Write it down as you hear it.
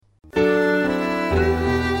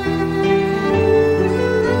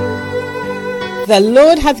The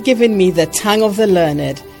Lord hath given me the tongue of the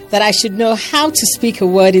learned, that I should know how to speak a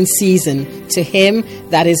word in season to him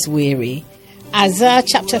that is weary. Isaiah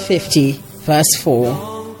chapter 50, verse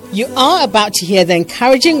 4. You are about to hear the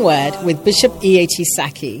encouraging word with Bishop E.A.T.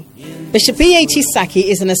 Saki. Bishop E.A.T. Saki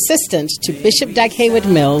is an assistant to Bishop Dag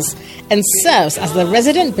Heward-Mills and serves as the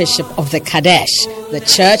resident bishop of the Kadesh, the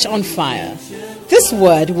Church on Fire. This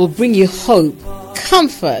word will bring you hope,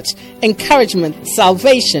 comfort, encouragement,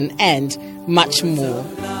 salvation, and much more.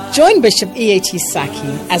 Join Bishop E.A.T.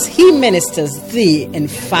 Saki as he ministers the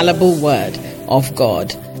infallible word of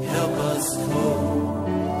God. Help us cope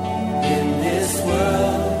in this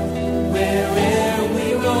world where'er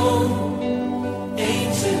we roam.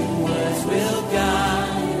 Ancient words will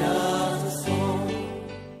guide us home.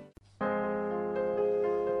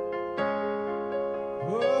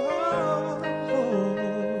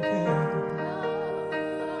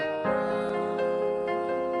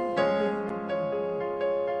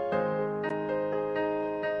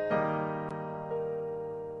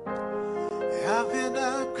 I've been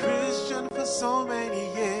a Christian for so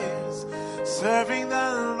many years, serving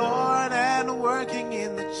the Lord and working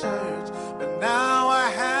in the church. But now I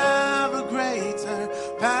have a greater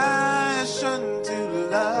passion to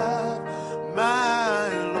love my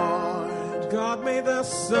Lord. God made the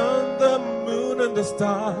sun, the moon, and the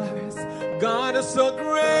stars. God is so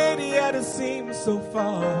great, yet it seems so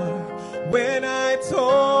far. When I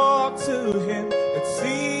talk to him, it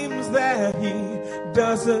seems that he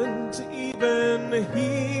doesn't even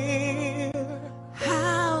hear.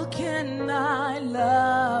 How can I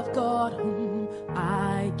love God whom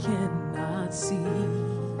I cannot see?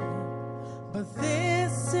 But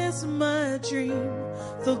this is my dream,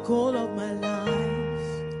 the goal of my life.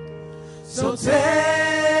 So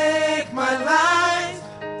take my life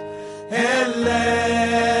and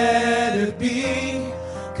let it be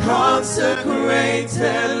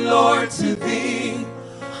consecrated, Lord, to thee.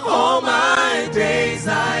 All my days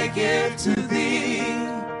I give to thee.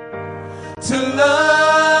 To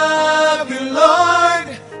love you, Lord,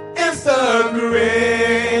 is the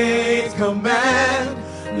great command.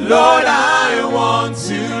 Lord, I want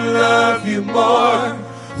to love you more,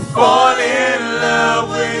 fall in love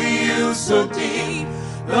with you so deep.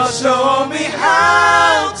 Lord, show me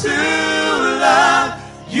how to love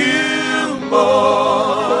you more.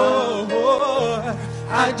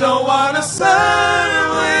 I don't want to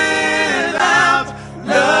serve without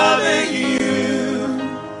loving you.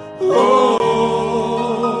 Oh.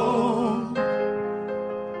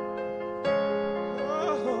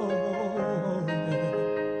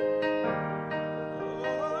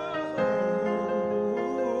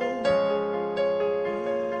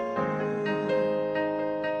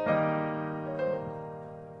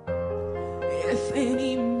 If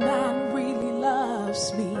any man really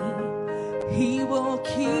loves me, he will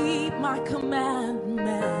keep my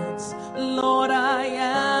commandments. Lord, I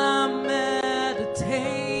am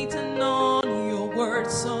meditating on your word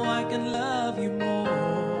so I can love you more.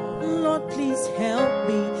 Lord, please help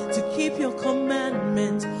me to keep your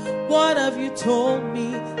commandments. What have you told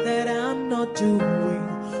me that I'm not doing?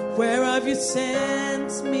 Where have you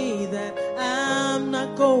sent me that I'm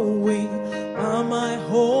not going? Am I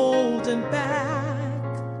holding back?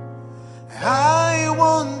 I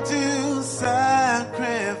want to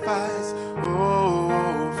sacrifice,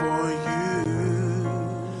 for you.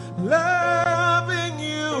 Loving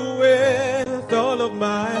you with all of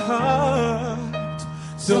my heart.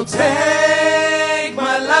 So take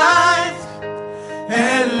my life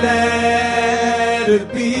and let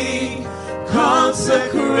it be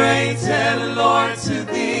consecrated, Lord, to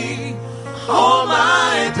thee. All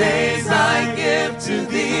my days I give to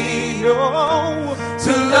thee. Oh,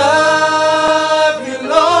 to love you,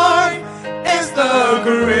 Lord, is the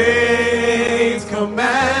great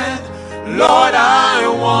command. Lord, I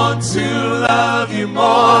want to love you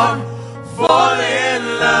more, fall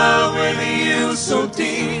in love with you so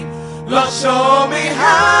deep. Lord, show me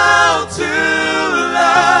how to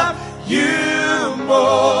love you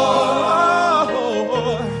more.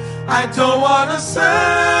 I don't want to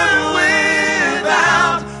serve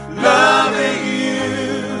without loving you.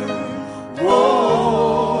 Whoa.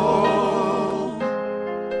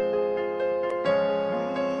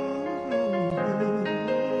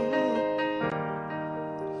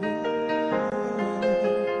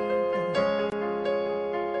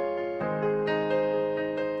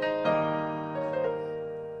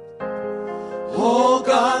 Oh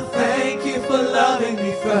God, thank you for loving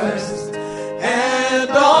me first, and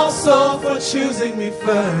also for choosing me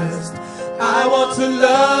first. I want to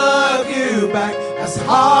love you back as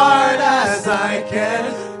hard as I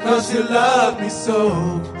can, 'cause you love me so.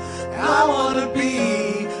 I want to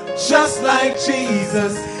be just like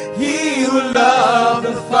Jesus, he who loved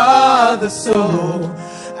the Father so.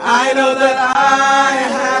 I know that I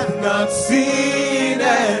have not seen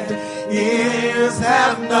and ears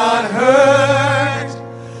have not heard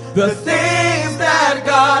the things that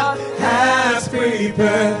God has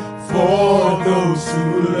prepared for those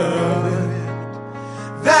who love him.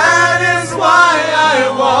 That is why I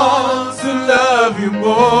want to love you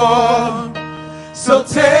more. So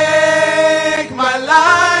take my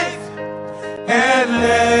life and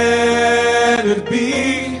let it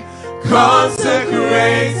be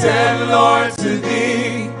consecrated, Lord, to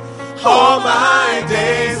thee. All my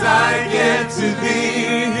days I give to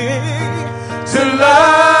thee. To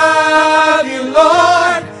love you,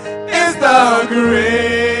 Lord, is the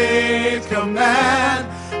great command.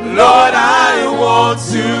 Lord, I want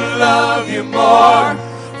to love you more.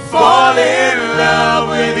 Fall in love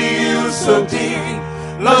with you so deep.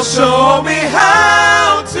 Lord, show me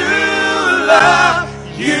how to love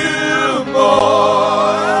you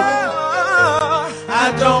more.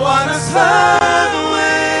 I don't want to serve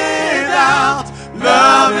without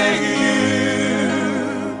loving you.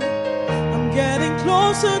 I'm getting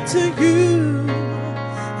closer to you,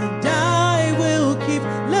 and I will keep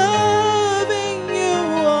loving you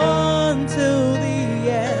until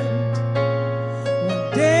the end.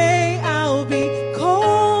 One day I'll be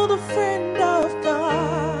called a friend of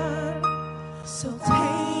God. So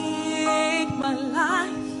take my life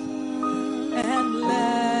and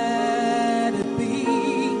let it be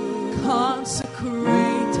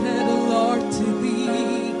consecrated, Lord, to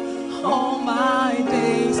thee. All my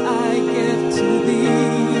days I give to thee.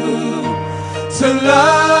 To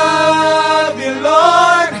love you,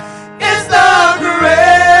 Lord, is the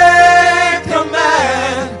great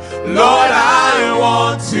command. Lord, I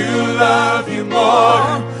want to love you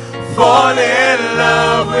more. Fall in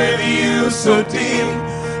love with you so deep.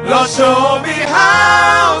 Lord, show me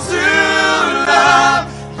how to love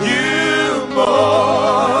you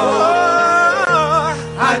more.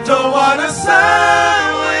 I don't want to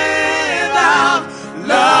serve without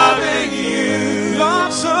loving you.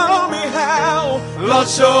 Lord, show me how. Lord,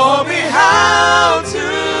 show me how to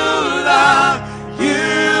love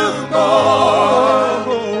you more.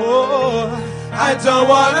 I don't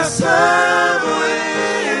want to serve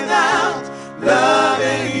without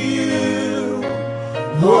loving you.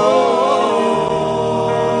 Whoa.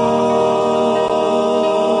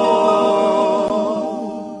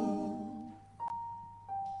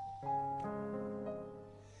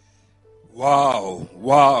 Wow,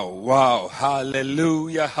 wow, wow.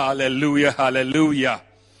 Hallelujah, hallelujah, hallelujah.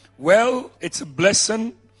 Well, it's a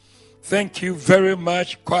blessing. Thank you very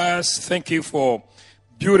much, choirs. Thank you for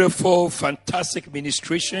beautiful, fantastic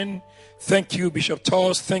ministration. Thank you, Bishop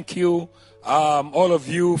Toss. Thank you, all of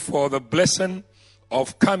you, for the blessing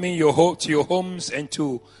of coming to your homes and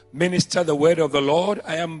to minister the word of the Lord.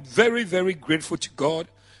 I am very, very grateful to God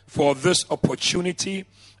for this opportunity.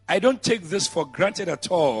 I don't take this for granted at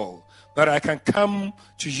all, that I can come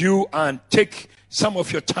to you and take some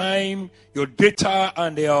of your time, your data,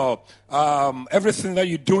 and everything that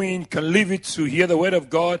you're doing, can leave it to hear the word of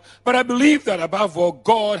God. But I believe that above all,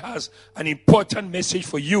 God has an important message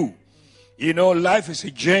for you. You know, life is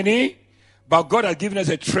a journey, but God has given us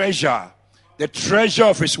a treasure, the treasure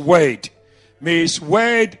of his word. May his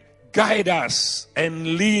word guide us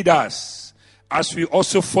and lead us as we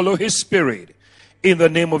also follow his spirit. In the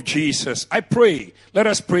name of Jesus, I pray. Let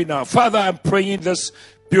us pray now. Father, I'm praying this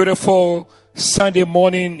beautiful Sunday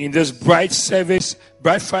morning in this bright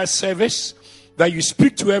fire service, that you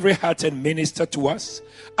speak to every heart and minister to us.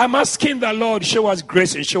 I'm asking that, Lord, show us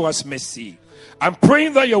grace and show us mercy. I'm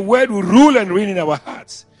praying that your word will rule and reign in our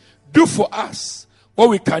hearts. Do for us what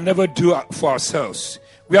we can never do for ourselves.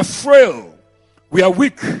 We are frail. We are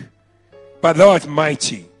weak, but thou art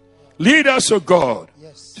mighty. Lead us, O God,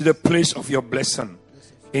 to the place of your blessing.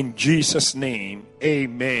 In Jesus' name,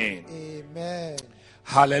 amen. Amen.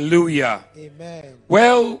 Hallelujah. Amen.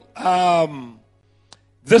 Well,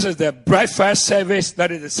 this is the bright fire service.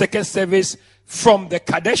 That is the second service from the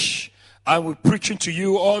Kadesh. And we're preaching to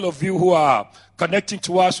you, all of you who are connecting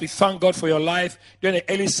to us. We thank God for your life. During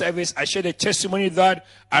the early service, I shared a testimony that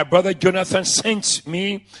our brother Jonathan sent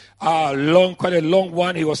me, quite a long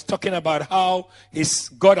one. He was talking about how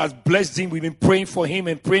God has blessed him. We've been praying for him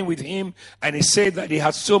and praying with him. And he said that he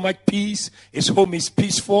has so much peace. His home is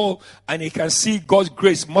peaceful. And he can see God's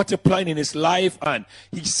grace multiplying in his life. And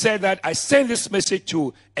he said that I send this message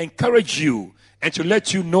to encourage you and to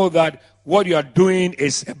let you know that what you are doing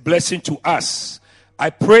is a blessing to us.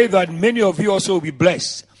 I pray that many of you also will be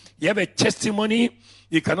blessed. You have a testimony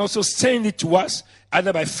You can also send it to us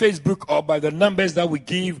either by Facebook or by the numbers that we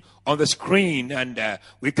give on the screen, and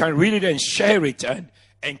we can read it and share it and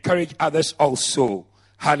encourage others also.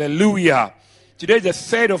 Hallelujah. Today is the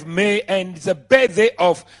 3rd of May, and it's the birthday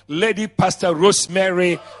of Lady Pastor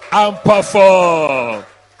Rosemary Ampafo.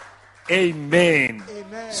 Amen.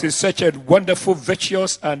 She's such a wonderful,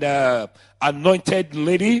 virtuous, and anointed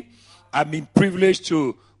lady. I've been privileged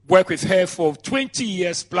to work with her for 20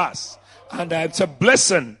 years plus. And it's a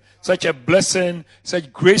blessing, such a blessing,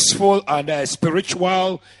 such graceful and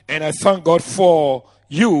spiritual. And I thank God for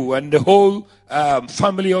you, and the whole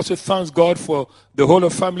family also thanks God for the whole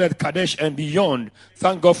of family at Kadesh and beyond.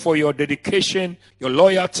 Thank God for your dedication, your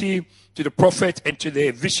loyalty to the prophet and to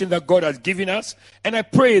the vision that God has given us. And I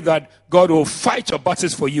pray that God will fight your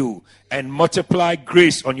battles for you and multiply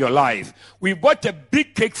grace on your life. We bought a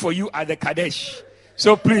big cake for you at the Kadesh.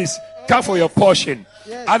 So please, come for your portion.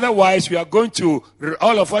 Yes. Otherwise, we are going to,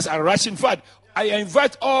 all of us are rushing. In fact, I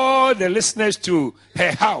invite all the listeners to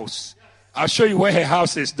her house. I'll show you where her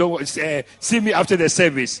house is. Don't see me after the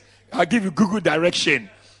service. I'll give you Google direction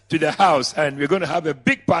to the house, and we're going to have a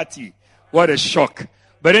big party. What a shock.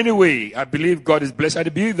 But anyway, I believe God is blessed. I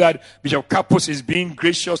believe that Bishop Kapos is being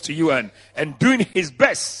gracious to you and doing his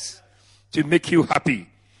best to make you happy.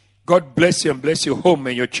 God bless you and bless your home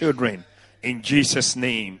and your children. In Jesus'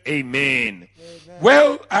 name, amen.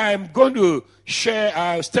 Well, I'm going to share,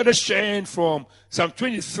 I started sharing from Psalm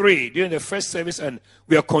 23 during the first service, and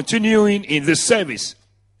we are continuing in this service.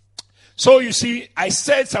 So you see, I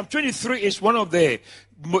said Psalm 23 is one of the,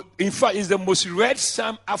 in fact, is the most read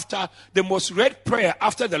psalm after, the most read prayer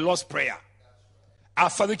after the Lord's Prayer. Our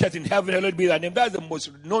Father which art in heaven, hallowed be thy name. That's the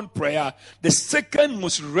most known prayer. The second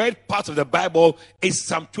most read part of the Bible is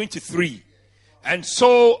Psalm 23. And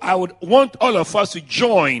so I would want all of us to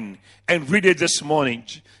join and read it this morning.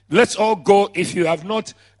 Let's all go. If you have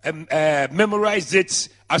not memorized it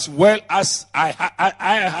as well as I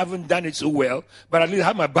haven't done it so well, but at least I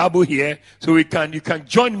have my Bible here, so you can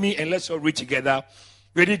join me and let's all read together.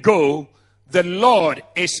 Ready, go. The Lord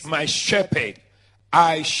is my shepherd,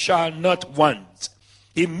 I shall not want.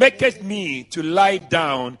 He maketh me to lie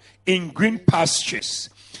down in green pastures.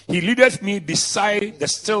 He leadeth me beside the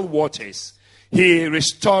still waters. He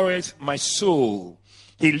restoreth my soul.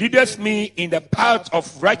 He leadeth me in the path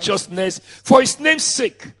of righteousness for his name's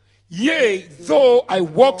sake. Yea, though I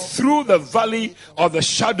walk through the valley of the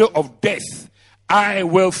shadow of death, I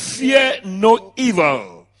will fear no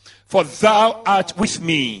evil, for thou art with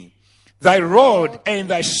me. Thy rod and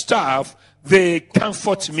thy staff, they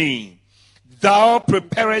comfort me. Thou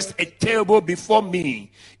preparest a table before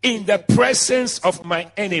me in the presence of my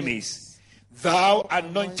enemies. Thou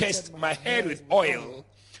anointest my head with oil,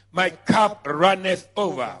 my cup runneth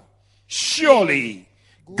over. Surely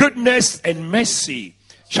goodness and mercy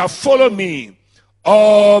shall follow me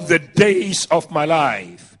all the days of my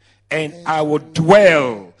life, and I will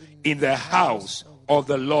dwell in the house of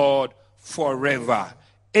the Lord forever.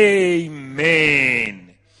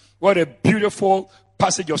 Amen. What a beautiful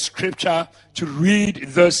passage of scripture to read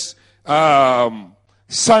this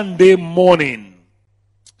Sunday morning.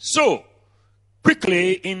 So,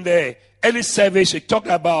 quickly, in the early service, we talked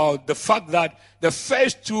about the fact that the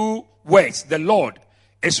first two words, the Lord,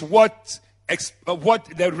 is what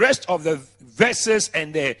the rest of the verses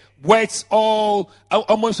and the words, all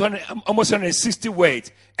almost 160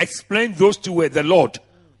 words, explain those two words, the Lord.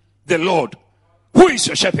 The Lord. Who is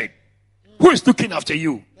your shepherd? Who is looking after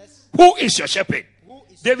you? Who is your shepherd?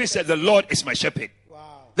 David said, the Lord is my shepherd.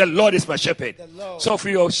 The Lord is my shepherd. So if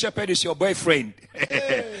your shepherd is your boyfriend,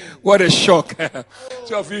 what a shock.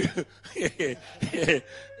 So if you,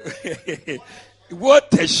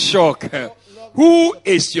 what a shock. Who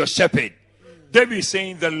is your shepherd? David is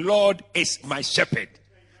saying, the Lord is my shepherd.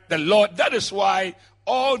 The Lord, that is why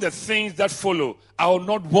all the things that follow, I will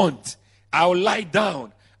not want. I will lie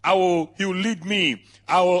down. He will lead me.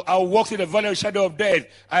 I will walk through the valley of the shadow of death.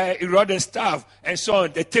 Rod and staff and so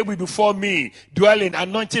on. The table before me, dwelling,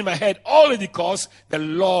 anointing my head. All because the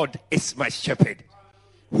Lord is my shepherd.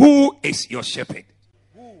 Who is your shepherd?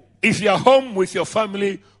 If you are home with your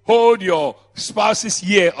family, hold your spouse's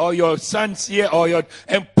ear or your son's ear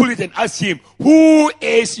and pull it and ask him, who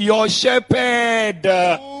is your shepherd?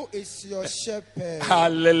 Who is your shepherd?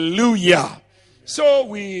 Hallelujah. So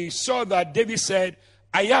we saw that David said,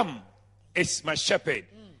 I am is my shepherd.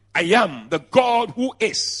 I am the God who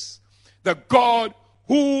is. The God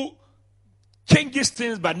who changes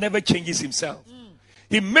things but never changes himself.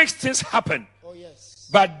 He makes things happen. Oh, yes.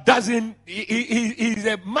 But doesn't, he's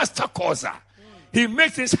a master causer. He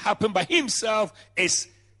makes things happen by himself. He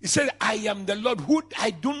said, I am the Lord who I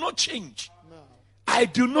do not change. No. I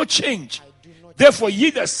do not change. I do not Therefore, ye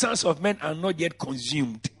the sons of men are not yet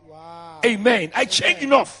consumed. Wow. Amen. I change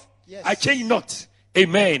not. Yes. I change not.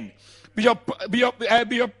 Amen. Bishop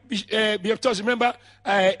Tosh, remember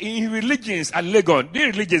in religions at Legon, the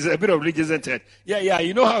religions, a bit of religion, isn't it? Yeah,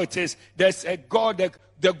 you know how it is. There's a God,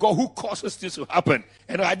 the God who causes things to happen.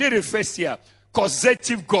 And I did it first here.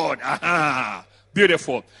 Causative God. Aha.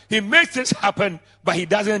 Beautiful. He makes things happen, but he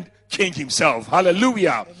doesn't change himself.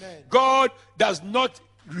 Hallelujah. Amen. God does not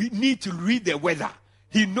need to read the weather.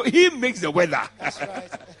 He makes the weather. Right.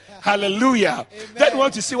 Hallelujah. That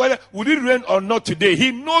want to see whether will it rain or not today.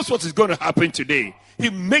 He knows what is going to happen today. He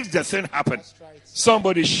makes the thing happen. Right.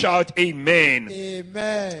 Somebody shout amen.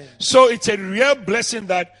 Amen. So it's a real blessing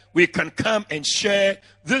that we can come and share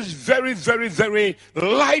this very, very, very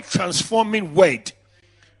life transforming word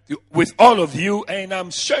with all of you. And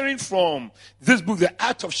I'm sharing from this book, The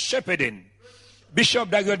Art of Shepherding.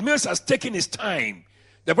 Bishop Douglas Mills has taken his time,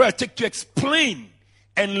 the brother take to explain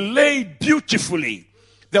and lay beautifully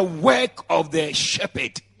the work of the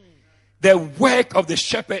shepherd. The work of the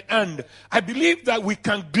shepherd. And I believe that we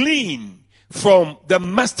can glean from the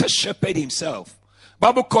master shepherd himself.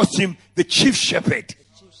 Bible calls him the chief shepherd.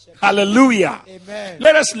 Hallelujah. Amen.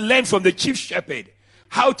 Let us learn from the chief shepherd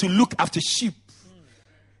how to look after sheep.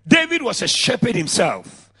 David was a shepherd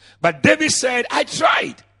himself. But David said, I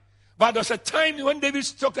tried. But there was a time when David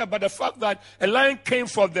talked about the fact that a lion came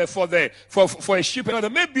for a sheep,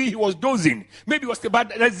 and maybe he was dozing, maybe it was,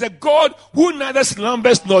 but there's a God who neither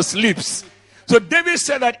slumbers nor sleeps. So David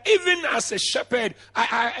said that even as a shepherd,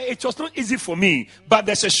 it was not easy for me, but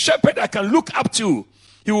there's a shepherd I can look up to.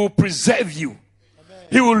 He will preserve you. Amen.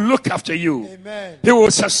 He will look after you. Amen. He will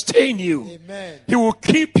sustain you. Amen. He will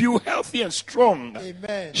keep you healthy and strong.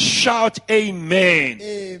 Amen. Shout amen.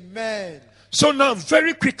 Amen. So now,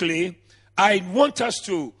 very quickly, I want us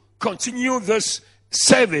to continue this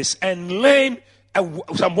service and learn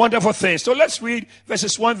some wonderful things. So let's read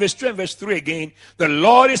verses 1, verse 2, and verse 3 again. The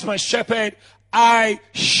Lord is my shepherd, I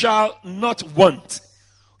shall not want.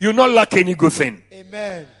 You'll not lack any good thing.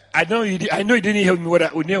 Amen. I know you didn't hear me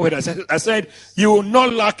what I said. I said, you will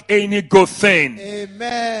not lack any good thing.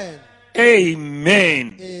 Amen.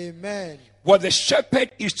 Amen. Amen. What the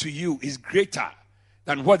shepherd is to you is greater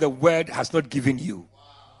than what the world has not given you.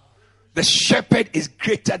 The shepherd is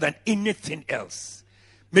greater than anything else.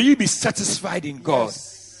 May you be satisfied in God.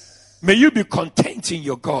 Yes. May you be content in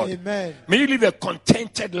your God. Amen. May you live a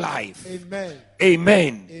contented life. Amen.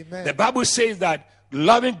 Amen. Amen. The Bible says that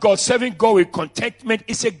loving God, serving God with contentment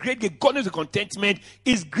is a great gain. God is a contentment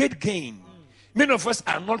is great gain. Many of us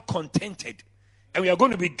are not contented. And we are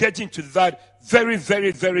going to be getting to that very,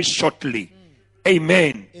 very, very shortly.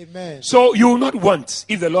 Amen. Amen. So you will not want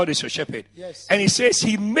if the Lord is your shepherd. Yes. And he says,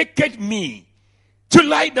 he maketh me to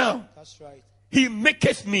lie down. That's right. He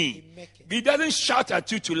maketh me. He maketh. He doesn't shout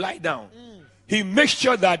at you to lie down. He makes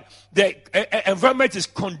sure that the environment is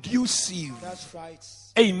conducive. That's right.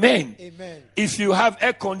 Amen. Amen. If you have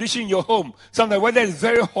air conditioning in your home, sometimes the weather is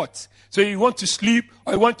very hot, so you want to sleep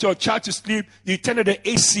or you want your child to sleep, you turn on the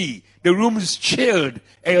AC, the room is chilled,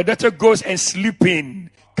 and your daughter goes and sleep in.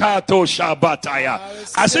 Kato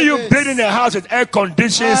Shabataya. I say you build in a house with air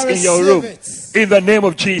conditions in your room. In the name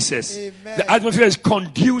of Jesus. Amen. The atmosphere is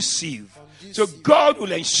conducive. So God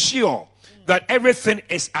will ensure that everything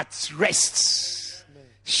is at rest.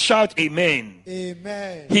 Shout amen.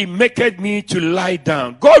 Amen. He maketh me to lie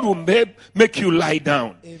down. God will make you lie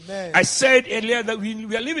down. Amen. I said earlier that we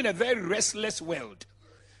are living in a very restless world.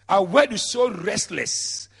 Our world is so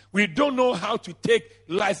restless. We don't know how to take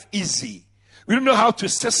life easy. We don't know how to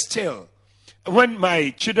sit still. When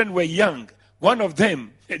my children were young, one of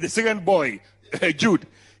them, the second boy, Jude,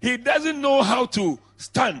 he doesn't know how to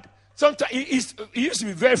stand. Sometimes he used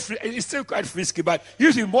to be he's still quite frisky, but he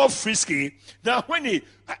used to be more frisky. Now when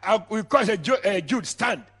we call Jude,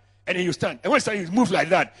 stand, and then you stand. And when he moves like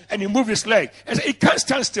that, and he moves his leg, and so he can't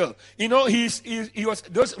stand still. You know,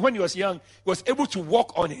 when he was young, he was able to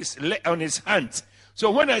walk on his hands.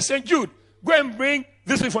 So when I said, Jude, go and bring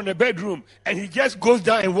this thing from the bedroom, and he just goes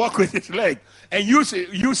down and walk with his leg, and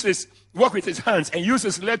walk with his hands, and use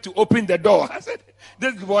his leg to open the door. I said,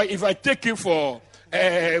 this boy, if I take him for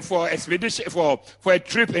expedition, for a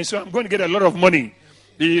trip, and so I'm going to get a lot of money,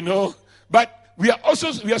 you know. But we are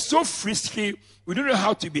so frisky, we don't know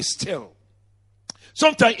how to be still.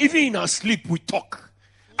 Sometimes even in our sleep we talk.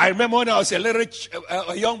 I remember when I was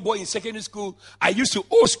a young boy in secondary school, I used to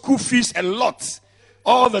owe school fees a lot.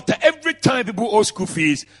 All the time, every time people owe school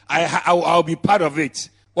fees, I'll be part of it.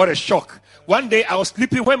 What a shock. One day I was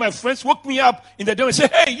sleeping when my friends woke me up in the door and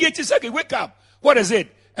said, hey, Yetisaki, wake up. What is it?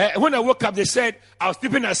 When I woke up, they said, I was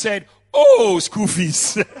sleeping, I said, oh, school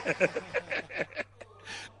fees.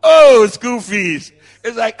 Oh, school fees.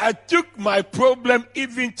 It's like I took my problem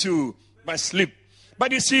even to my sleep.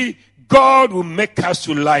 But you see, God will make us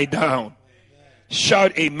to lie down.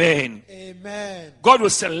 Shout amen. Amen. God will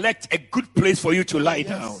select a good place for you to lie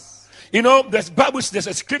down. You know, there's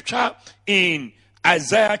a scripture in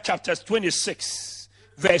Isaiah chapter 26,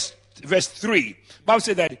 verse 3. Bible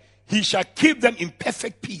says that he shall keep them in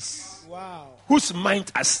perfect peace. Wow. Whose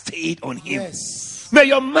mind are stayed on him. Yes. May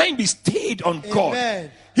your mind be stayed on God.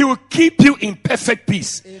 Amen. He will keep you in perfect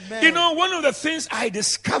peace. Amen. You know, one of the things I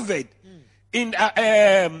discovered in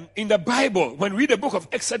the Bible, when we read the book of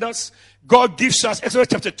Exodus, God gives us, Exodus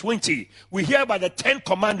chapter 20, we hear about the 10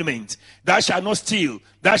 commandments. Thou shalt not steal,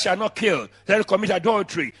 thou shalt not kill, thou shalt commit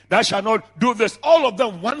adultery, thou shalt not do this. All of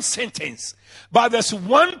them one sentence. But there's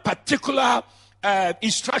one particular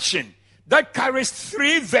instruction that carries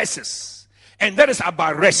 3 verses, and that is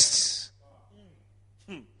about rest.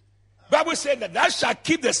 Bible said that thou shalt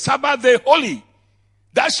keep the Sabbath day holy.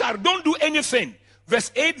 Thou shalt don't do anything.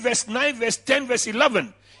 Verse 8, verse 9, verse 10, verse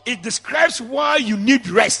 11. It describes why you need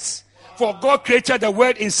rest. For God created the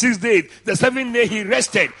world in 6 days. The 7th day he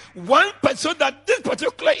rested. So that this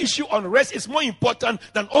particular issue on rest is more important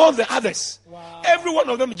than all the others. Wow. Every one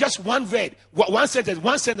of them just one word, one sentence.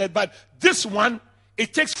 But this one,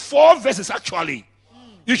 it takes 4 verses actually.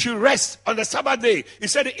 You should rest on the Sabbath day. He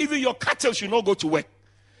said that even your cattle should not go to work.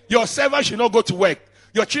 Your servant should not go to work.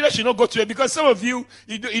 Your children should not go to work. Because some of you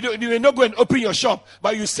may not go and open your shop,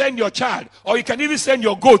 but you send your child. Or you can even send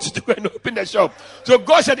your goat to go and open the shop. So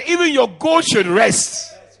God said even your goat should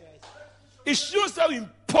rest. It shows how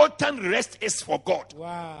important rest is for God.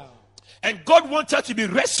 Wow. And God wants us to be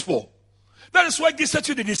restful. That is why He said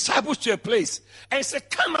to the disciples to a place and said,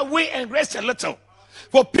 come away and rest a little.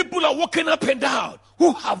 For people are walking up and down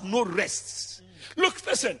who have no rest. Look,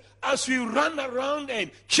 listen. As we run around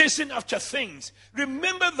and chasing after things,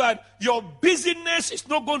 remember that your busyness is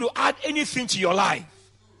not going to add anything to your life.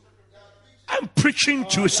 I'm preaching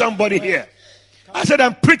to somebody here. I said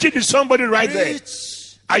I'm preaching to somebody right there.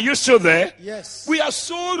 Are you still there? Yes. We are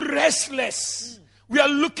so restless. We are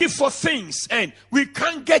looking for things and we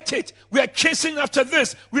can't get it. We are chasing after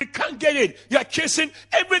this. We can't get it. We are chasing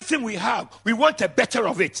everything we have. We want a better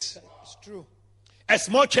of it. It's true. A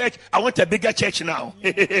small church, I want a bigger church now.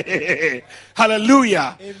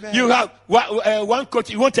 Hallelujah. Amen. You have one coat,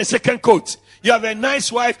 you want a second coat. You have a nice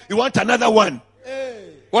wife, you want another one.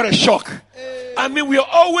 Hey. What a shock. Hey. I mean, we are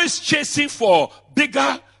always chasing for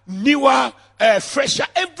bigger, newer, fresher.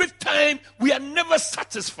 Every time we are never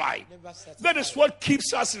satisfied. That is what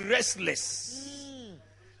keeps us restless.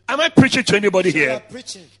 Am I preaching to anybody here?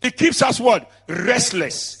 It keeps us what?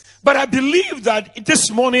 Restless. But I believe that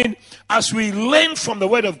this morning, as we learn from the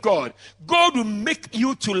word of God, God will make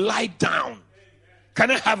you to lie down.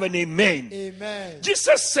 Can I have an amen? Amen.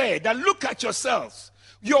 Jesus said that look at yourselves.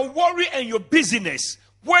 Your worry and your busyness,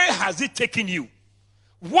 where has it taken you?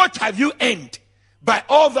 What have you earned by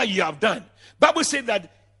all that you have done? Bible says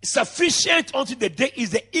that sufficient unto the day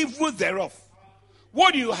is the evil thereof.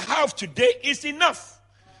 What you have today is enough.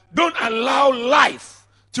 Don't allow life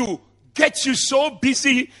to get you so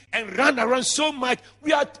busy and run around so much.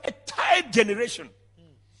 We are a tired generation.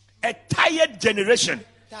 A tired generation.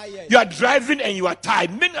 You are driving and you are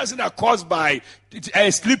tired. Many accidents are caused by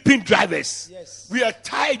sleeping drivers. Yes. We are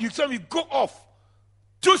tired. You go off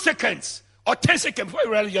 2 seconds or 10 seconds before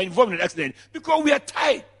you realize you are involved in an accident because we are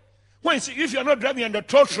tired. If you are not driving on the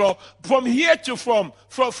trotro from here to from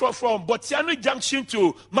Botiano Junction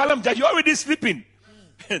to Malam Junction, you're already sleeping.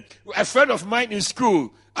 A friend of mine in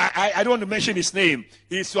school, I don't want to mention his name.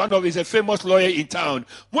 He's a famous lawyer in town.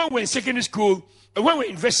 When we were in secondary school, when we were in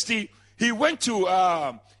university, he went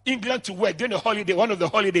to England to work during the holiday, one of the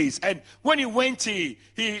holidays. And when he went, he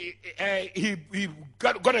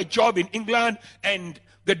got a job in England. And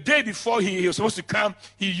the day before he was supposed to come,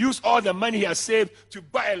 he used all the money he had saved to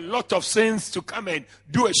buy a lot of things to come and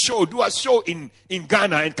do a show in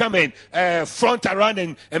Ghana and come and front around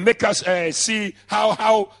and make us see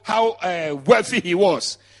how wealthy he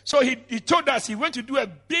was. So he told us he went to do a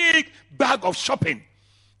big bag of shopping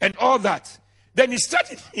and all that. Then he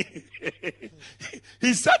started.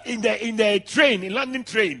 He sat in the train, in London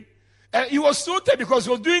train. He was so tired because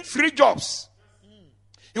he was doing 3 jobs.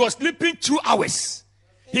 He was sleeping 2 hours.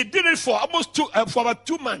 He did it for for about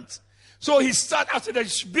 2 months. So he sat after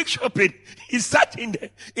the big shopping. He sat in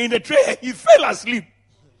the train. He fell asleep.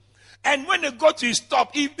 And when they got to his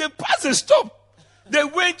stop, if they passed the stop, they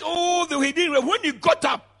went all the way. When he got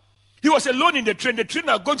up, he was alone in the train. The train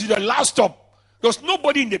had gone to the last stop. There was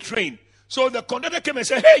nobody in the train. So the conductor came and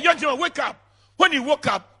said, "Hey, young gentleman, wake up. When he woke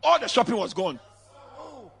up, all the shopping was gone.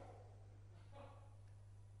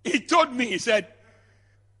 He told me, he said,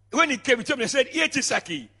 when he came, he told me, he said,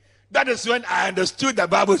 Yetisaki. That is when I understood the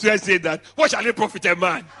Bible said that, what shall it profit a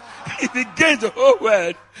man if he gains the whole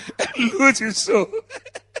world and lose his soul?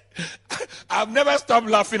 I've never stopped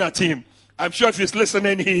laughing at him. I'm sure if he's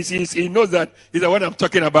listening, he knows that he's the one I'm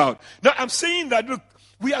talking about. Now, I'm saying that, look,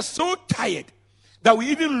 we are so tired that we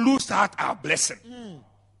even lose out our blessing.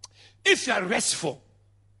 If you are restful,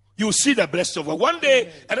 you'll see the blessing of God. One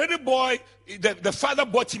day, a little boy, the father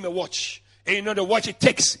bought him a watch. And you know the watch, it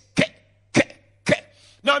takes.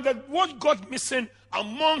 Now, the watch got missing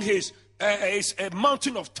among his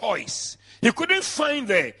mountain of toys. He couldn't find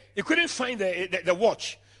the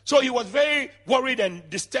watch. So he was very worried and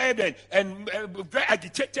disturbed and very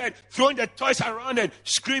agitated, throwing the toys around and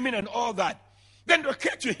screaming and all that. Then it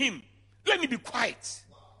occurred to him, let me be quiet.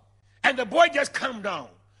 And the boy just calmed down.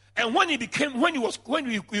 And when he was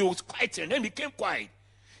quiet and then became quiet,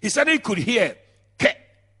 he suddenly could hear,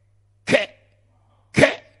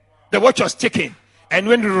 the watch was ticking and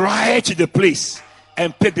went right to the place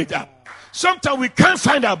and picked it up. Sometimes we can't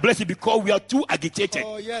find our blessing because we are too agitated.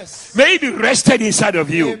 Oh, yes. May it be rested inside of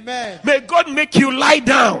you. Amen. May God make you lie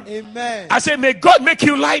down. Amen. I say, may God make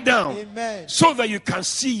you lie down. Amen. So that you can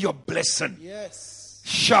see your blessing. Yes.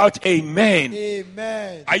 Shout amen.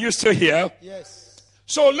 Amen. Are you still here? Yes.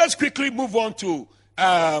 So let's quickly move on to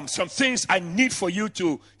some things I need for you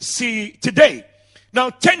to see today. Now,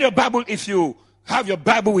 turn your Bible, if you have your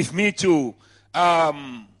Bible with me, to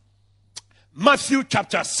Matthew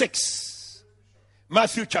chapter 6.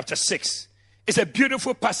 Matthew chapter 6. It's a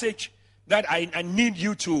beautiful passage that I need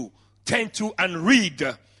you to turn to and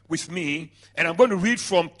read with me. And I'm going to read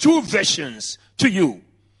from two versions to you.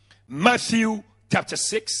 Matthew chapter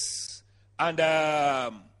 6 and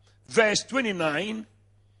verse 29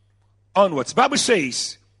 onwards. The Bible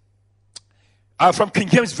says, from King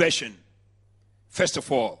James Version, first of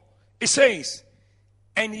all, it says,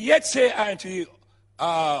 and yet say I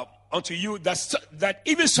unto you that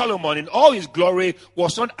even Solomon in all his glory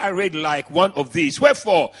was not arrayed like one of these.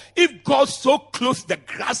 Wherefore, if God so clothed the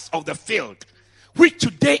grass of the field, which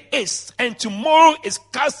today is and tomorrow is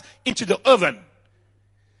cast into the oven,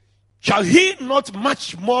 shall he not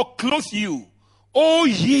much more clothe you, O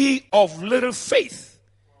ye of little faith?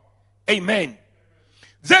 Amen.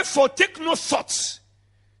 Therefore take no thoughts,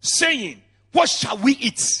 saying, what shall we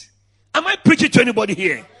eat? Am I preaching to anybody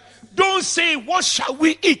here? Don't say, what shall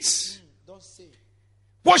we eat? Don't say.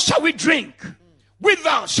 What shall we drink?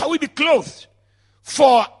 Withal shall we be clothed?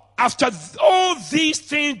 For after all these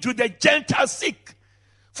things do the Gentiles seek.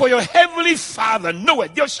 For your heavenly Father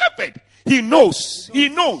knoweth, your shepherd, he knows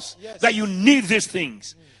Yes. that you need these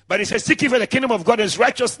things. But he says, seek ye for the kingdom of God and his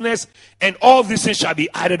righteousness, and all these things shall be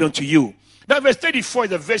added unto you. Now verse 34 is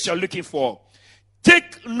the verse you're looking for.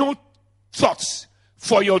 Take no thoughts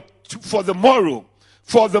for the morrow,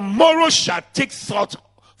 for the morrow shall take thought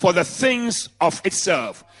for the things of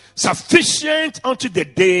itself. Sufficient unto the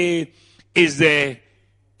day is the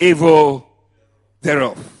evil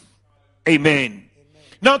thereof. Amen.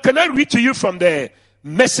 Now, can I read to you from the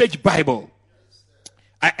Message Bible?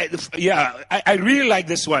 I really like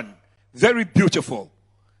this one. Very beautiful.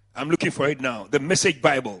 I'm looking for it now. The Message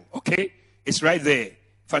Bible. Okay? It's right there.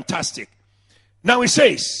 Fantastic. Now it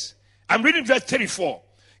says, I'm reading verse 34.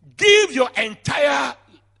 Give your entire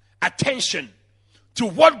attention to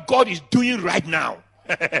what God is doing right now.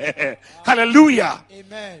 Hallelujah.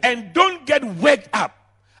 Amen. And don't get worked up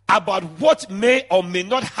about what may or may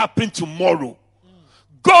not happen tomorrow.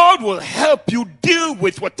 God will help you deal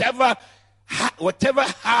with whatever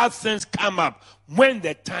hard things come up when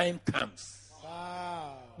the time comes.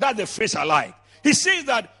 Wow. That's the phrase I like. He says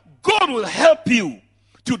that God will help you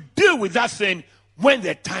to deal with that thing when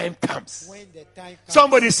the time comes. When the time comes.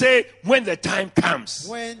 Somebody say, when the time comes.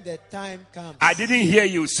 When the time comes. I didn't hear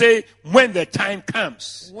you say, when the time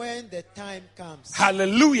comes. When the time comes.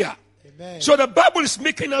 Hallelujah. Amen. So the Bible is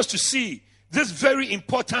making us to see this very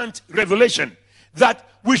important revelation that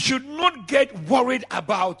we should not get worried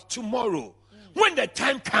about tomorrow. When the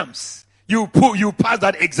time comes, you pass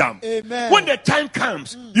that exam. Amen. When the time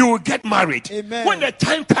comes, you will get married. Amen. When the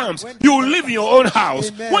time comes, When the you will time live in comes. your own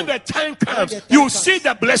house. Amen. When the time comes, the time you will comes. see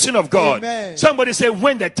the blessing of God. Amen. Somebody say,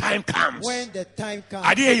 when the time comes. When the time comes.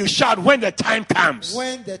 I didn't hear you shout, when the time comes.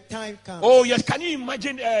 When the time comes. Oh, yes. Can you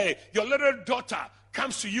imagine your little daughter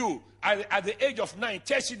comes to you at the age of 9,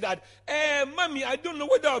 tells you that, Mommy, I don't know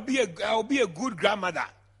whether I'll be a good grandmother.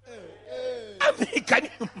 I mean, can you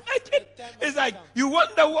imagine? It's like, you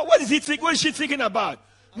wonder, what is he thinking? What is she thinking about?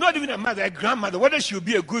 Not even a mother, a grandmother. Whether she will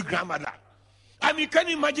be a good grandmother. I mean, can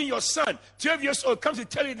you imagine your son, 12 years old, comes to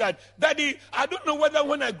tell you that, Daddy, I don't know whether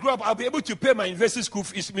when I grow up I'll be able to pay my university school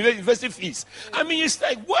fees, my university fees. I mean, it's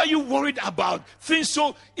like, what are you worried about? Things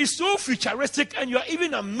it's so futuristic, and you're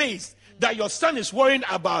even amazed that your son is worrying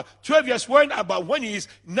about 12 years, worrying about when he's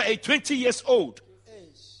 20 years old.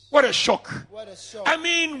 What a shock. What a shock. I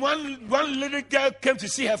mean, one little girl came to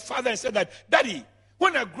see her father and said that, Daddy,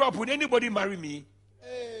 when I grow up, would anybody marry me?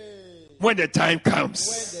 When the time comes.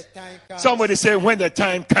 When the time comes. Somebody say, when the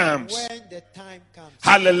time comes. When the time comes.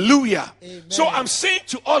 Hallelujah. Amen. So I'm saying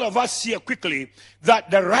to all of us here quickly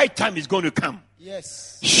that the right time is going to come.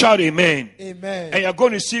 Yes. Shout amen. Amen. And you're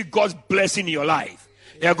going to see God's blessing in your life.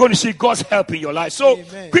 You're going to see God's help in your life. So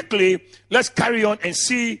Amen. quickly, let's carry on and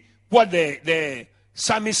see what the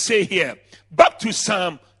psalmist say here. Back to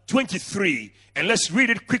Psalm 23. And let's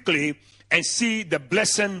read it quickly and see the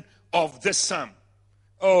blessing of this psalm.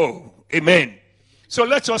 Oh, amen. So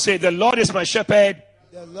let's all say, the Lord is my shepherd.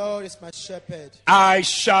 The Lord is my shepherd. I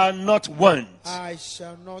shall not want. I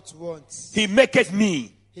shall not want. He maketh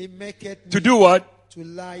me He maketh me to do what? to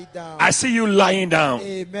lie down. I see you lying down.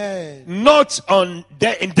 Amen. Not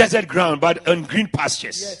in desert ground, but on green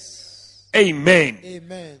pastures. Yes. Amen.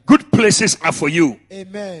 Amen. Good places are for you.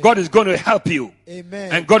 Amen. God is going to help you. Amen.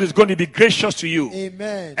 And God is going to be gracious to you.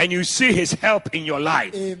 Amen. And you see his help in your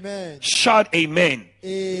life. Amen. Shout amen.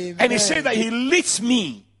 Amen. And he said that he leads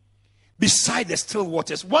me beside the still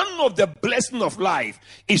waters. One of the blessings of life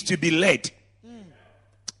is to be led.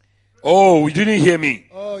 Oh, you didn't hear me.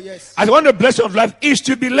 Oh, yes. And one of the blessings of life is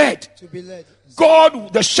to be led. To be led.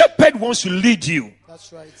 God, the shepherd, wants to lead you.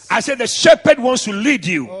 That's right. I said the shepherd wants to lead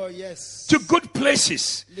you Oh, yes. to good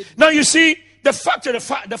places. Now you see, the fact of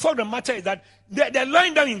the matter is that they're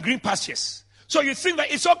lying down in green pastures. So you think that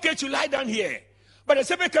it's okay to lie down here. But the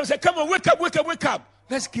shepherd comes and says, come on, wake up, wake up, wake up.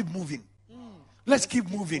 Let's keep moving. Let's keep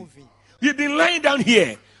moving. You've been lying down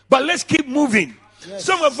here, but let's keep moving. Yes.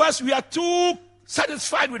 Some of us, we are too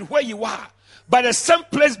satisfied with where you are, but there's some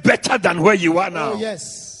place better than where you are now. Oh,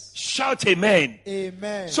 yes. Shout amen.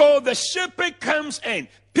 Amen. So the shepherd comes and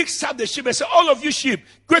picks up the sheep and says, all of you sheep,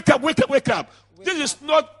 wake up, wake up, wake up. This is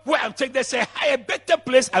not where I'm taking. They say, a better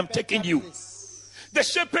place I'm taking you. The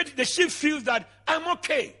sheep feels that I'm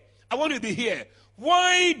okay. I want to be here.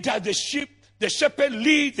 Why does the shepherd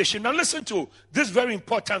lead the sheep? Now listen to this very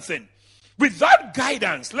important thing. Without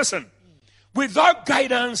guidance, listen, without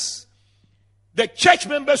guidance, the church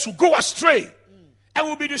members will go astray and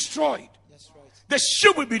will be destroyed. That's right. The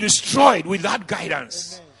sheep will be destroyed without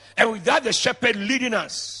guidance. Amen. And without the shepherd leading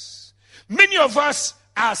us. Many of us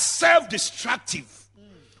are self-destructive.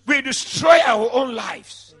 We destroy our own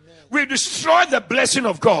lives. Amen. We destroy the blessing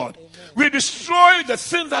of God. Amen. We destroy the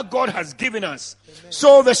thing that God has given us. Amen.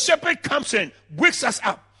 So the shepherd comes in, wakes us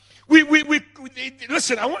up. We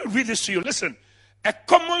listen, I want to read this to you. Listen. A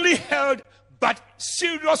commonly held but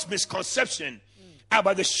serious misconception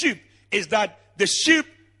about the sheep is that the sheep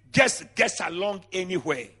just gets along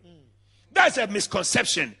anywhere. That's a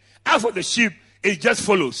misconception. As for the sheep, it just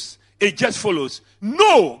follows. It just follows.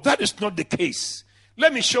 No, that is not the case.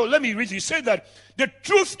 Let me read you. Say that the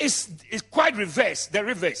truth is quite reverse. The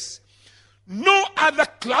reverse. No other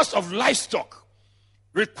class of livestock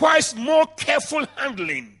requires more careful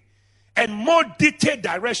handling and more detailed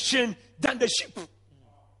direction than the sheep.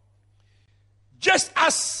 Just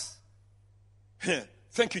as,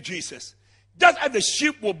 thank you, Jesus. Just as the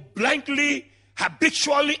sheep will blindly,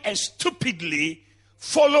 habitually, and stupidly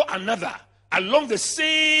follow another along the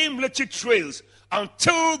same little trails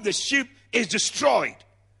until the sheep is destroyed.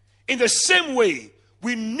 In the same way,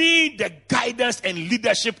 we need the guidance and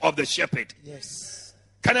leadership of the shepherd. Yes.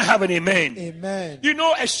 Can I have an amen? Amen. You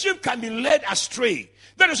know, a sheep can be led astray.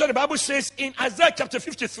 That is what the Bible says in Isaiah chapter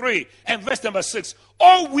 53 and verse number 6.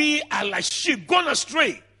 All we are like sheep gone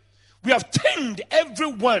astray. We have turned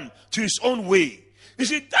everyone to his own way. You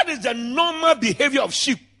see, that is the normal behavior of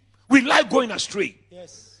sheep. We like going astray.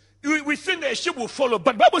 Yes. We think that a sheep will follow,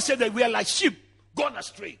 but the Bible says that we are like sheep gone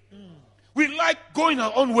astray. We like going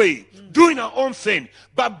our own way, doing our own thing.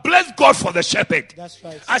 But bless God for the shepherd. That's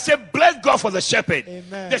right. I said, bless God for the shepherd.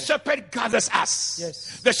 Amen. The shepherd gathers us.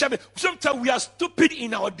 Yes. The shepherd. Sometimes we are stupid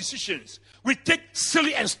in our decisions. We take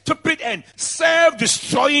silly and stupid and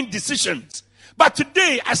self-destroying decisions. But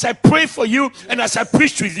today, as I pray for you and as I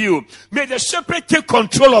preach with you, may the shepherd take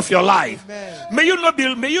control of your life. Amen. May you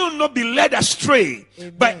not be led astray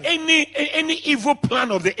Amen. by any evil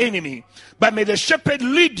plan of the enemy. But may the shepherd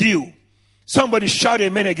lead you. Somebody shout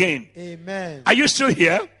amen again. Amen. Are you still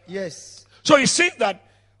here? Yes. So he says that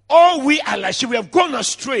all we are like sheep, we have gone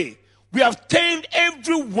astray. We have turned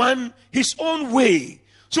everyone his own way.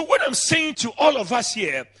 So what I'm saying to all of us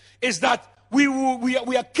here is that we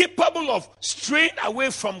are capable of straying away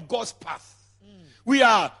from God's path. We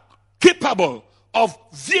are capable of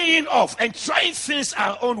veering off and trying things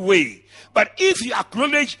our own way. But if you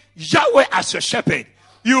acknowledge Yahweh as your shepherd,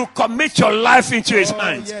 you commit your life into his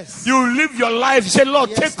hands. Yes. You live your life. You say,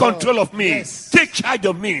 Lord, Yes, take control Lord. of me. Yes. Take charge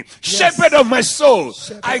of me. Shepherd of my soul.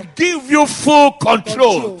 Shepherd. I give you full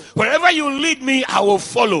control. Control. Wherever you lead me, I will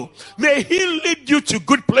follow. May he lead you to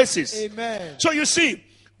good places. Amen. So you see,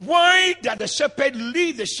 why did the shepherd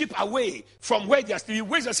lead the sheep away from where they are sleeping? He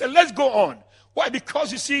waits and said, let's go on. Why?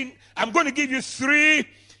 Because you see, I'm going to give you 3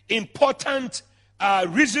 important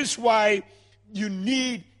reasons why you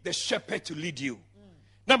need the shepherd to lead you.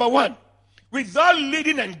 Number 1, without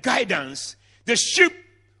leading and guidance, the sheep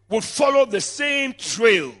will follow the same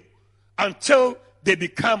trail until they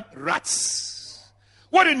become rats.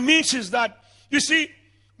 What it means is that, you see,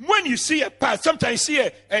 when you see a path, sometimes you see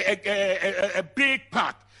a big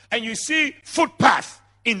path, and you see footpath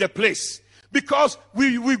in the place. Because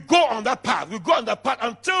we go on that path. We go on that path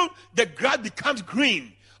until the grass becomes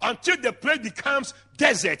green. Until the place becomes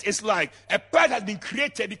desert. It's like a path has been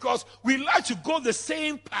created because we like to go the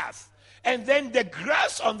same path. And then the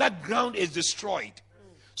grass on that ground is destroyed.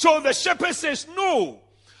 So the shepherd says, no,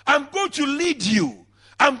 I'm going to lead you.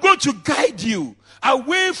 I'm going to guide you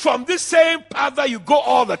away from this same path that you go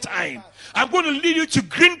all the time. I'm going to lead you to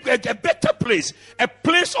a better place, a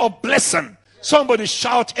place of blessing. Somebody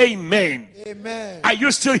shout amen. Amen. Are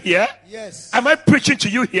you still here? Yes. Am I preaching to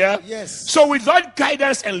you here? Yes. So without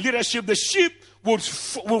guidance and leadership, the sheep will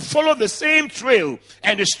follow the same trail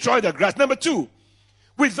and destroy the grass. Number 2,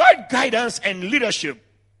 without guidance and leadership,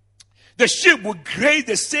 the sheep will graze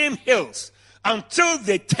the same hills until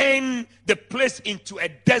they turn the place into a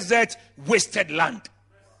desert, wasted land.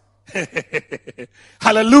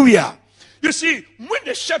 Hallelujah. You see, when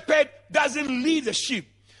the shepherd doesn't lead the sheep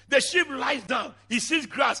lies down. He sees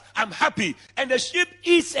grass. I'm happy. And the sheep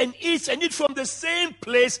eats and eats and eats from the same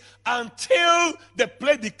place until the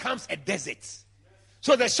place becomes a desert.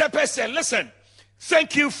 So the shepherd said, listen,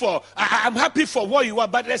 thank you for, I'm happy for what you are,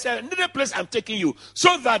 but there's another place I'm taking you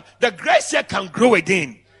so that the grass here can grow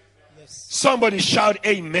again. Yes. Somebody shout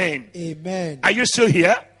amen. Amen. Are you still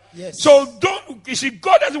here? Yes. So you see,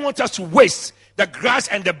 God doesn't want us to waste the grass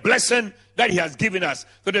and the blessing that he has given us.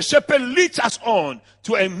 So the shepherd leads us on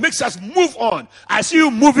and makes us move on. I see you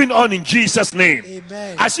moving on in Jesus' name.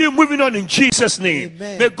 Amen. I see you moving on in Jesus' name.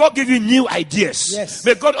 Amen. May God give you new ideas. Yes.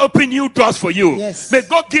 May God open new doors for you. Yes. May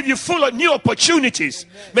God give you full of new opportunities.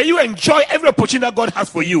 May you enjoy every opportunity that God has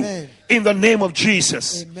for you. Amen. In the name of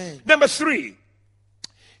Jesus. Amen. Number 3,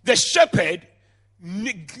 the shepherd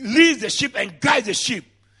leads the sheep and guides the sheep.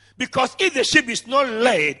 Because if the sheep is not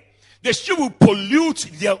led, the sheep will pollute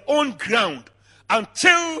their own ground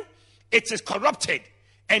until it is corrupted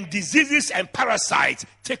and diseases and parasites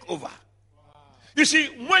take over. You see,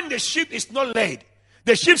 when the sheep is not led,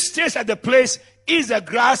 the sheep stays at the place, eats the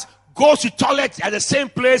grass, goes to toilet at the same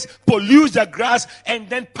place, pollutes the grass, and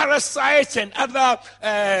then parasites and other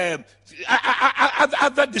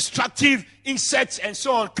destructive insects and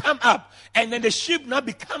so on come up. And then the sheep now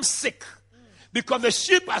becomes sick. Because the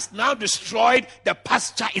sheep has now destroyed the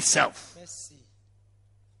pasture itself. Mercy.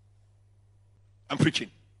 I'm preaching.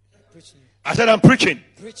 Preaching. I said I'm preaching.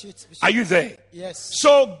 Preach it. Bishop. Are you there? Yes.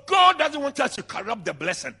 So God doesn't want us to corrupt the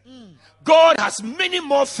blessing. God has many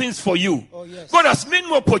more things for you. Oh, yes. God has many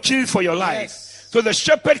more opportunities for your life. Yes. So the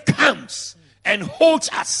shepherd comes and holds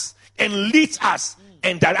us and leads us.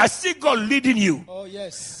 And that I see God leading you. Oh,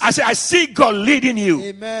 yes. I say, I see God leading you.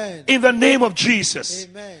 Amen. In the name of Jesus.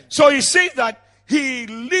 Amen. So he says that he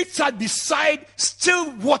leads us beside still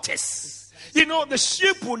waters. You know, the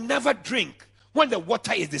sheep will never drink when the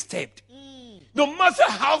water is disturbed. No matter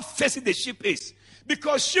how thirsty the sheep is.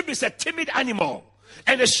 Because sheep is a timid animal.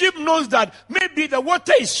 And the sheep knows that maybe the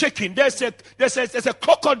water is shaking. There's a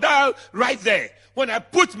crocodile right there. When I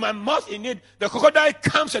put my mouth in it, the crocodile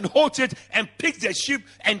comes and holds it and picks the sheep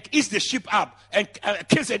and eats the sheep up and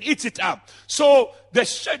kills and eats it up. So the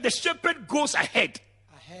shepherd goes ahead.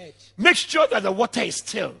 Make sure that the water is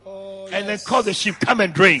still. And then call the sheep, come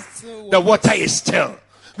and drink. The water is still.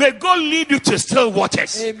 May God lead you to still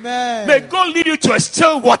waters. Amen. May God lead you to a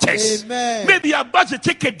still waters. Amen. Maybe you're about to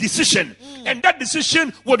take a decision, and that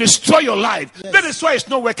decision will destroy your life. Yes. That is why it's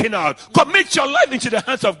not working out. Commit your life into the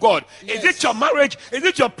hands of God. Yes. Is it your marriage? Is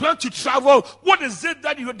it your plan to travel? What is it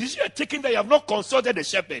that your decision you're taking that you have not consulted the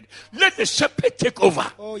shepherd? Let the shepherd take over.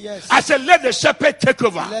 Oh, yes. I said, let the shepherd take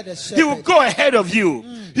over. Let the He will shepherd. go ahead of you.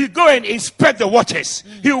 He'll go and inspect the waters.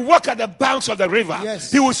 He will walk at the banks of the river.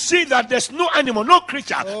 Yes. He will see that there's no animal, no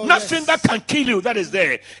creature Nothing yes. that can kill you that is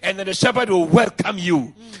there. And then the shepherd will welcome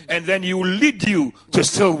you. And then he will lead you to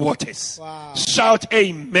still waters. Wow. Shout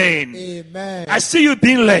amen. Amen. I see you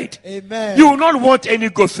being led. Amen. You will not want any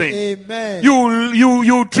good thing. Amen.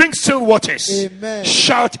 You drink still waters. Amen.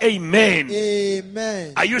 Shout amen.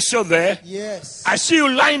 Amen. Are you still there? Yes. I see you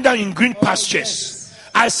lying down in green pastures. yes.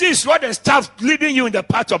 I see his rod and staff leading you in the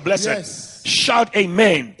path of blessing. Yes. Shout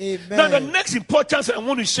amen. Amen. Now the next important thing I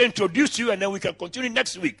want to say, introduce to you, and then we can continue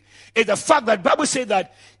next week, is the fact that the Bible says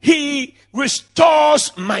that he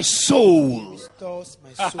restores my soul. Restores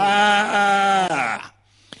my soul.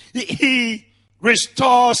 He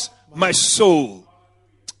restores my soul.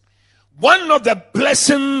 One of the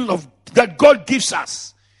blessings that God gives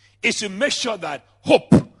us is to make sure that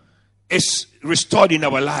hope is restored in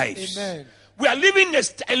our lives. Amen. We are living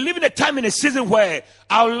a time in a season where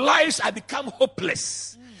our lives have become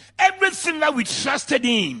hopeless. Everything that we trusted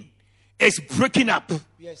in is breaking up.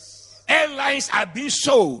 Yes. Airlines are being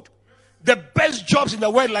sold. The best jobs in the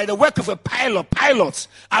world, like the work of a pilots,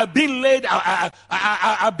 are being laid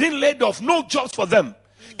off. No jobs for them.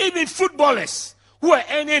 Even footballers who are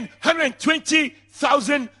earning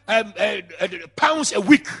 120,000 pounds a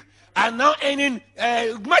week are now earning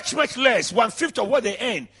much less, 1/5 of what they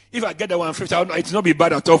earn. If I get the 1/5, it's not be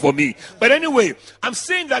bad at all for me. But anyway, I'm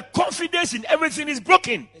saying that confidence in everything is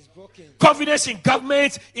broken. It's broken. Confidence in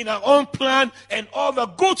government, in our own plan, and all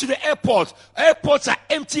that. Go to the airport. Airports are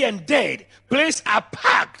empty and dead. Planes are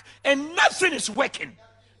packed, and nothing is working.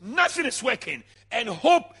 Nothing is working, and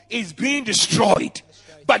hope is being destroyed.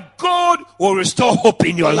 But God will restore hope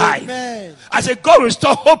in your life. I said, God will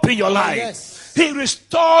restore hope in your life. Yes. He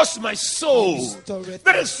restores my soul. Restoreth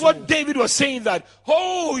That my is what soul. David was saying, that,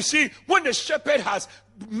 you see, when the shepherd has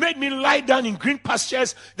made me lie down in green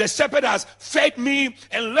pastures, the shepherd has fed me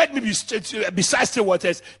and led me beside still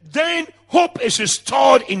waters, then hope is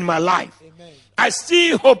restored in my life. Amen. I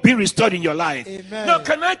see hope being restored in your life. Amen. Now,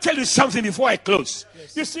 can I tell you something before I close?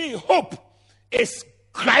 Yes. You see, hope is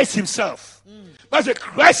Christ himself. That's the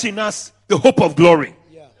Christ in us, the hope of glory.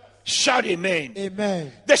 Yeah. Shout amen.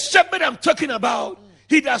 Amen. The shepherd I'm talking about,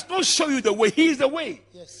 he does not show you the way. He is the way.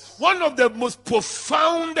 Yes. One of the most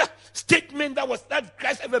profound statements that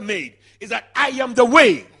Christ ever made is that I am the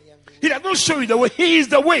way. He does not show you the way. He is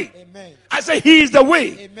the way. Amen. I say he is the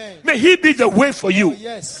way. Amen. May he be the way for you.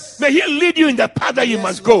 Yes. May he lead you in the path that you Yes,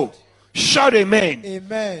 must Lord. go. Shout amen.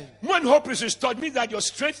 Amen. When hope is restored, means that your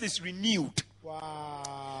strength is renewed.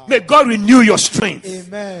 Wow. May God renew your strength.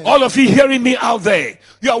 Amen. All of you hearing me out there,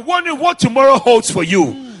 you are wondering what tomorrow holds for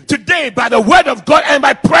you. Today, by the word of God and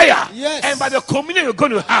by prayer, Yes. and by the communion you're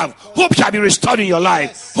going to have, hope shall be restored in your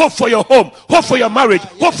life. Hope for your home, hope for your marriage,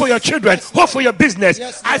 hope for your children, hope for your business.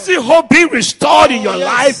 Yes, I Lord. see hope being restored in your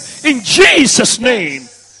yes. life in Jesus' name.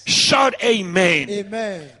 Shout amen.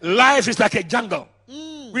 Amen. Life is like a jungle.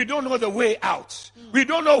 We don't know the way out. We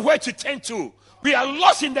don't know where to turn to. We are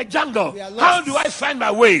lost in the jungle. We are lost. How do I find my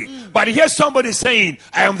way? But here's somebody saying,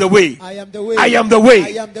 I am the way. I am the way. I am the way. I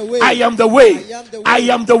am the way. I am the way. I am the way. I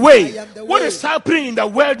am the way. I am the What way. is happening in the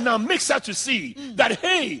world now makes us to see that,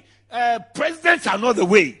 hey, presidents are not the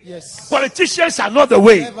way. Yes. Politicians are not the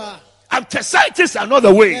way. Never. Scientists are not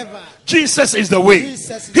the way. Never. Jesus is the way.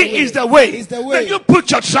 Jesus is the He way. is the way. He's the way. May you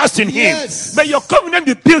put your trust in Him. Yes. May your covenant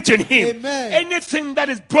be built in Him. Amen. Anything that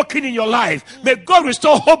is broken in your life, may God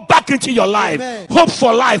restore hope back into your life. Amen. Hope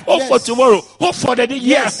for life. Hope Yes. for tomorrow. Hope for the year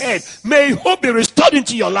Yes. ahead. May hope be restored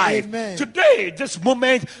into your life. Amen. Today, this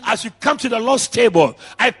moment, as you come to the Lord's table,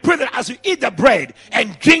 I pray that as you eat the bread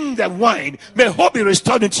and drink the wine, may hope be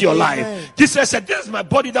restored into your Amen. life. Jesus said, this is my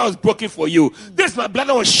body that was broken for you. This is my blood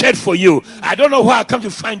that was shed for you. I don't know where I come to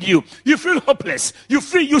find you. You feel hopeless. You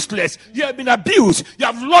feel useless. You have been abused. You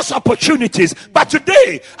have lost opportunities. But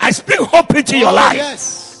today, I speak hope into your life.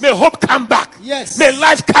 Yes. May hope come back. Yes. May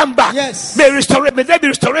life come back. Yes. May there be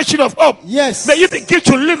restoration of hope. Yes. May you begin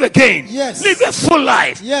to live again. Yes. Live a full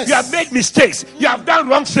life. Yes. You have made mistakes. You have done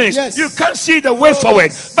wrong things. Yes. You can't see the way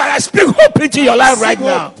forward. But I speak hope into your life right speak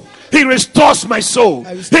now. hope. He restores my soul.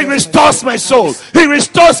 I restore He restores my soul. He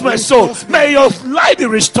restores my soul. restores me. May your life be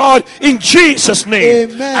restored in Jesus'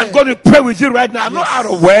 name. Amen. I'm going to pray with you right now. I'm not out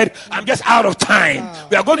of word. I'm just out of time.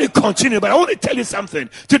 We are going to continue, but I want to tell you something.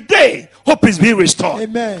 Today, hope is being restored.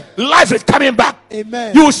 Amen. Life is coming back.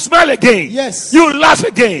 Amen. You will smile again. Yes. You will laugh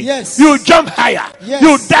again. Yes. You will jump higher. Yes.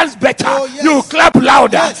 You will dance better. Oh, yes. You will clap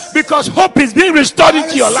louder. Yes. Because hope is being restored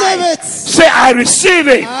into your receive life. it. Say, I receive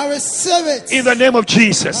it. I receive it. In the name of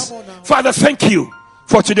Jesus. Come on now. Father, thank you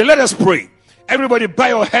for today. Let us pray. Everybody bow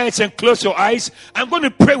your heads and close your eyes. I'm going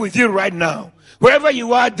to pray with you right now. Wherever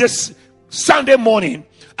you are this Sunday morning,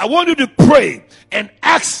 I want you to pray and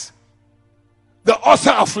ask the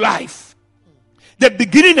author of life, the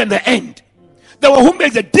beginning and the end, the one who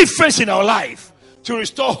makes the difference in our life, to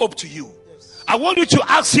restore hope to you. I want you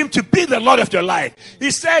to ask him to be the Lord of your life.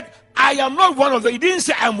 He said, I am not one of them. He didn't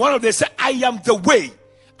say I'm one of them. He said, I am the way.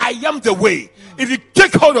 I am the way. If you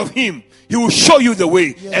take hold of him, he will show you the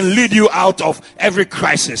way and lead you out of every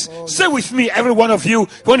crisis. Say with me, every one of you,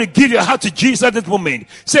 want to give your heart to Jesus at this moment.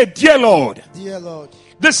 Say, dear Lord,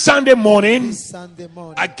 this Sunday morning,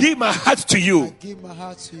 I give my heart to you.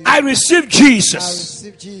 I receive Jesus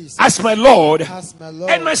as my Lord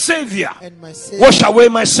and my Savior. Wash away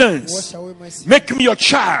my sins. Make me your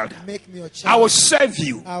child. I will serve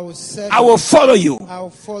you. I will follow you.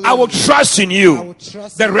 I will trust in you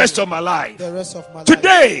the rest of my life.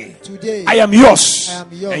 Today, I am yours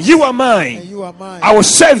and you are mine. I will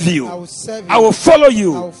serve you. I will follow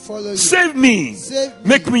you. Save me.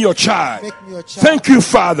 Make me your child. Thank you,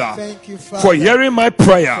 Father, for hearing my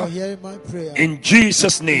prayer. In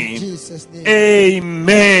Jesus' name.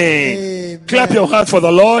 Amen. Clap your hands for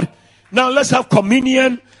the Lord. Now let's have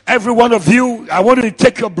communion. Every one of you, I want you to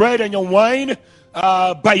take your bread and your wine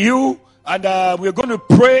by you. And we're going to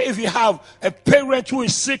pray. If you have a parent who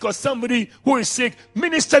is sick or somebody who is sick,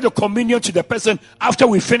 minister the communion to the person. After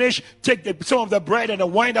we finish, take some of the bread and the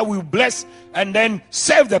wine that we bless and then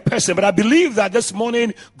serve the person. But I believe that this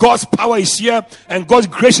morning God's power is here and God's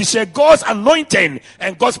grace is here. God's anointing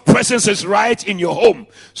and God's presence is right in your home.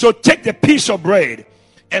 So take the piece of bread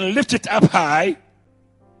and lift it up high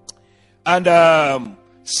and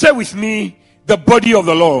say with me, the body of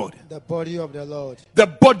the Lord. The body of the Lord. The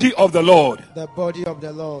body of the Lord. The body of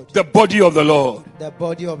the Lord. The body of the Lord. The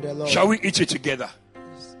body of the Lord. Shall we eat it together?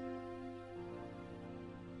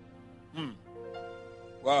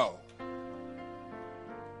 Wow.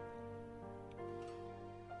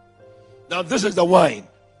 Now this is the wine.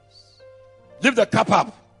 Lift the cup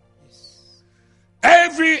up.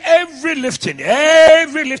 Every lifting,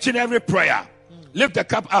 every prayer. Lift the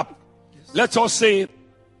cup up. Let's all say,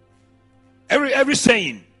 every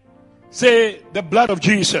saying. Say, the blood of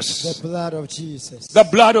Jesus. The blood of Jesus. The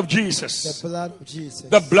blood of Jesus. The blood of Jesus.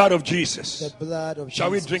 The blood of Jesus. The blood of Jesus.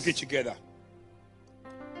 Shall we drink it together?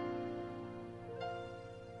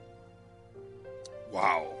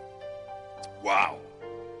 Wow. Wow.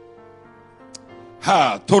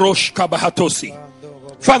 Ha, Torosh Kabahatosi.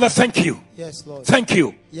 Father, thank you. Yes, Lord. Thank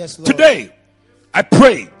you. Yes, Lord. Today, I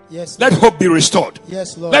pray. Yes, let hope be restored.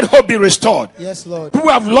 Yes, Lord. Let hope be restored. Yes, Lord. Who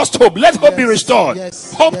have lost hope, let hope be restored.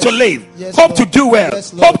 Yes. Hope Yes. to live. Yes, Hope Lord. to do well.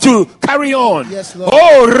 Yes, Lord. Hope to carry on. Yes, Lord.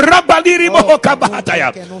 Oh, Rabbaliri Oh,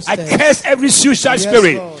 Mohokabahataya. I curse every suicide Yes,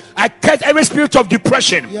 spirit. Lord. I curse every spirit of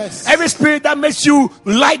depression. Yes. Every spirit that makes you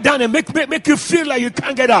lie down and make you feel like you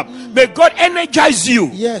can't get up. May God energize you.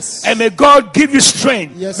 Yes. And may God give you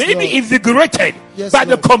strength. Yes, may you be Lord. invigorated Yes, by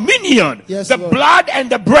Lord. the communion, Yes, the Lord. blood and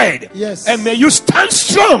the bread. Yes. And may you stand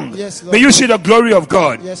strong. Yes, Lord. May you see the glory of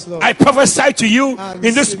God. Yes, Lord. I prophesy to you I in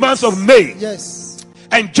this receive month it. of May. Yes.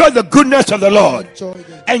 Enjoy the goodness of the Lord.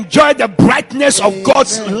 Enjoy the brightness of Amen.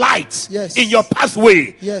 God's light Yes. in your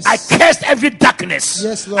pathway. Yes. I curse every darkness.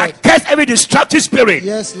 Yes, Lord. I curse every destructive spirit.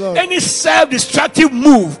 Yes, Lord. Any self-destructive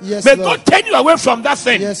move. Yes, may Lord. God turn you away from that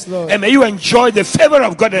thing. Yes, Lord. And may you enjoy the favor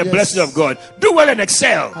of God and the Yes. blessing of God. Do well and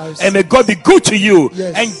excel. I receive And may God be good to you.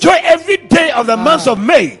 Yes. Enjoy every day of the month of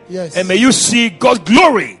May. Yes. And may you see God's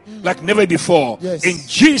glory like never before. Yes. In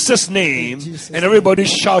Jesus' name. In Jesus' and everybody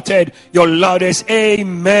shouted your loudest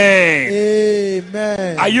amen.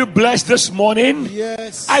 Amen. Are you blessed this morning?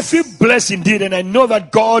 Yes. I feel blessed indeed, and I know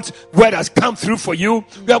that God's word has come through for you.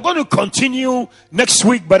 We are going to continue next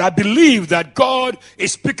week, but I believe that God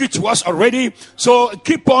is speaking to us already. So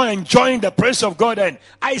keep on enjoying the presence of God. And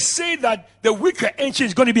I say that the week ahead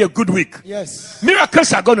is going to be a good week. Yes.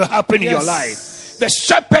 Miracles are going to happen in your Yes. life. The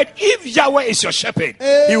shepherd, if Yahweh is your shepherd,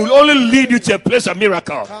 Hey. he will only lead you to a place of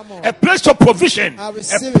miracle, Come on. a place of provision, I a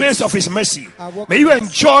receive place it. of his mercy. I walk May you in it.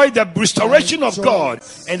 enjoy the restoration of enjoy God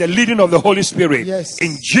it. and the leading of the Holy Spirit. Yes.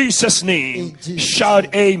 In Jesus' name, In Jesus'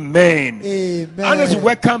 shout amen. Amen. And let's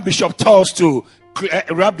welcome Bishop Toss to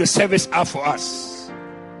wrap the service up for us.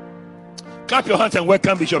 Clap your hands and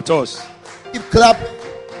welcome Bishop Toss. Keep clapping.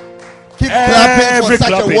 Keep clapping Every for such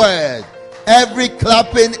clapping. a word. Every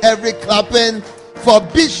clapping for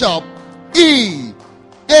Bishop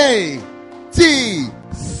E.A.T.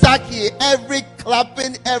 Saki. Every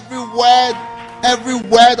clapping, every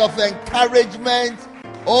word of encouragement.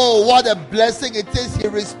 Oh, what a blessing it is. He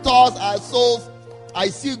restores our souls. I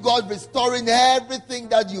see God restoring everything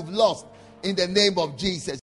that you've lost in the name of Jesus.